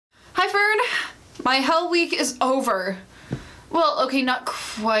Fern! My hell week is over. Well, okay, not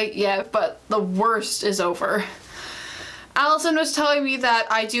quite yet, but the worst is over. Allison was telling me that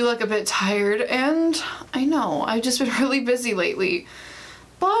I do look a bit tired, and I know, I've just been really busy lately.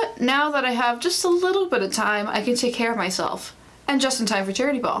 But now that I have just a little bit of time, I can take care of myself. And just in time for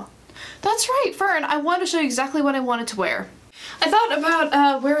charity ball. That's right, Fern, I wanted to show you exactly what I wanted to wear. I thought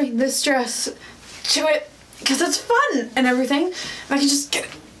about wearing this dress to it, because it's fun and everything. If I can just get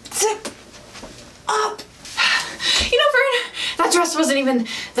it zipped up. You know, Fern, that dress wasn't even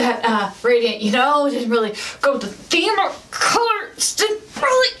that radiant, you know? It didn't really go with the theme or colors. Didn't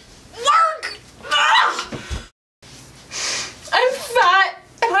really work. Ugh. I'm fat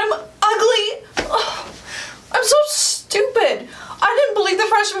and I'm ugly. Ugh. I'm so stupid. I didn't believe the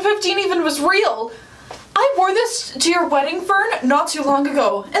freshman 15 even was real. I wore this to your wedding, Fern, not too long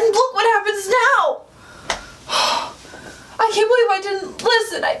ago, and look what happens now. I can't believe I didn't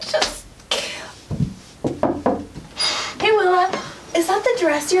listen. I just can't. Hey Willa, is that the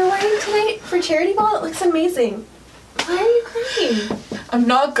dress you're wearing tonight for charity ball? It looks amazing. Why are you crying? I'm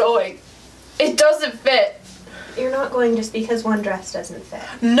not going. It doesn't fit. You're not going just because one dress doesn't fit.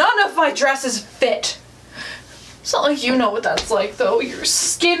 None of my dresses fit. It's not like you know what that's like, though. You're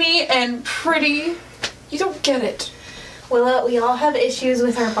skinny and pretty. You don't get it. Willa, we all have issues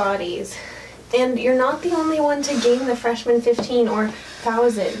with our bodies. And you're not the only one to gain the freshman 15 or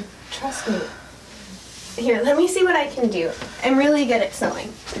 1,000. Trust me. Here, let me see what I can do. I'm really good at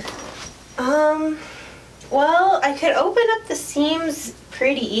sewing. Well, I could open up the seams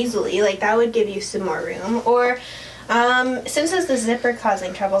pretty easily. Like, that would give you some more room. Or, since it's the zipper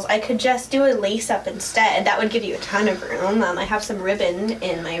causing troubles, I could just do a lace-up instead. That would give you a ton of room. I have some ribbon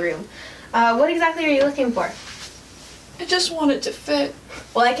in my room. What exactly are you looking for? I just want it to fit.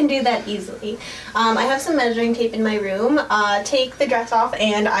 Well, I can do that easily. I have some measuring tape in my room. Take the dress off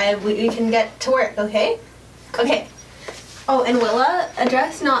and we can get to work, okay? Okay. Oh, and Willa, a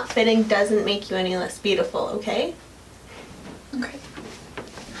dress not fitting doesn't make you any less beautiful, okay? Okay.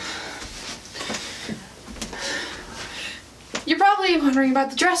 You're probably wondering about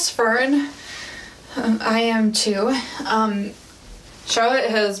the dress, Fern. I am too. Charlotte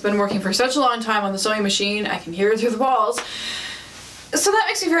has been working for such a long time on the sewing machine, I can hear it through the walls. So that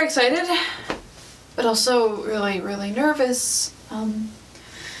makes me very excited, but also really, really nervous.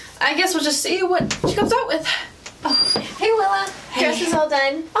 I guess we'll just see what she comes out with. Oh, hey Willa, Hey. dress is all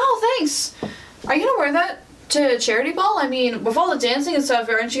done. Oh, thanks. Are you gonna wear that to charity ball? I mean, with all the dancing and stuff,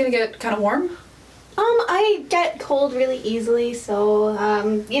 aren't you gonna get kind of warm? I get cold really easily, so,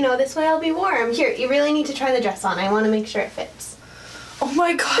 you know, this way I'll be warm. Here, you really need to try the dress on. I want to make sure it fits. Oh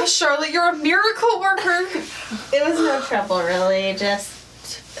my gosh, Charlotte, you're a miracle worker. It was no trouble, really. I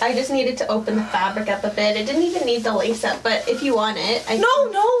just needed to open the fabric up a bit. It didn't even need the lace up, but if you want it,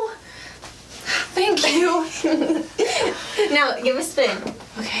 No. Thank you. Now, give a spin.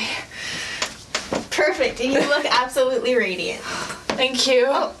 Okay. Perfect. You look absolutely radiant. Thank you.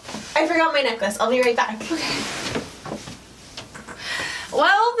 Oh, I forgot my necklace. I'll be right back. Okay.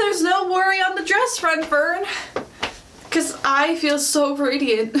 Well, there's no worry on the dress front, Fern. Because I feel so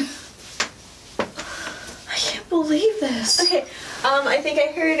radiant. I can't believe this. Okay, I think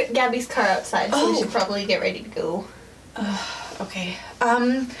I heard Gabby's car outside, so we should probably get ready to go. Okay.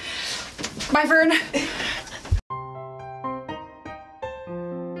 Bye, Fern.